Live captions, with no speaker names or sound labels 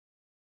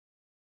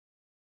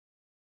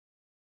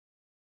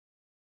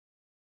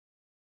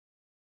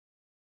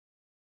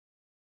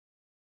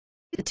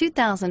The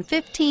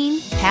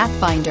 2015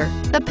 Pathfinder.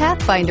 The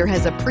Pathfinder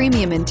has a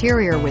premium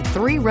interior with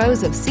 3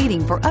 rows of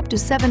seating for up to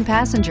 7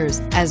 passengers,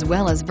 as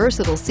well as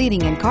versatile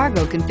seating and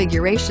cargo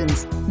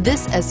configurations.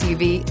 This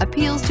SUV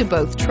appeals to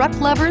both truck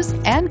lovers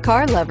and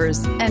car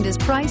lovers and is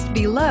priced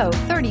below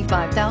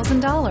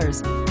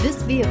 $35,000.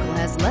 This vehicle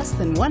has less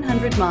than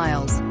 100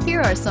 miles.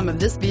 Here are some of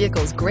this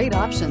vehicle's great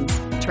options: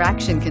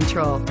 traction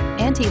control,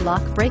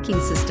 anti-lock braking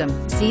system,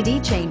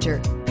 CD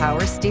changer,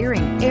 power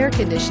steering, air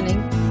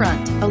conditioning,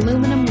 front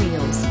aluminum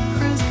wheels,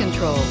 cruise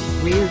control,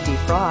 rear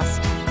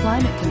defrost,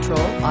 climate control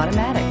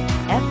automatic,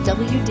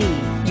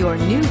 FWD. Your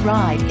new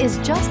ride is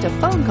just a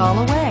phone call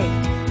away.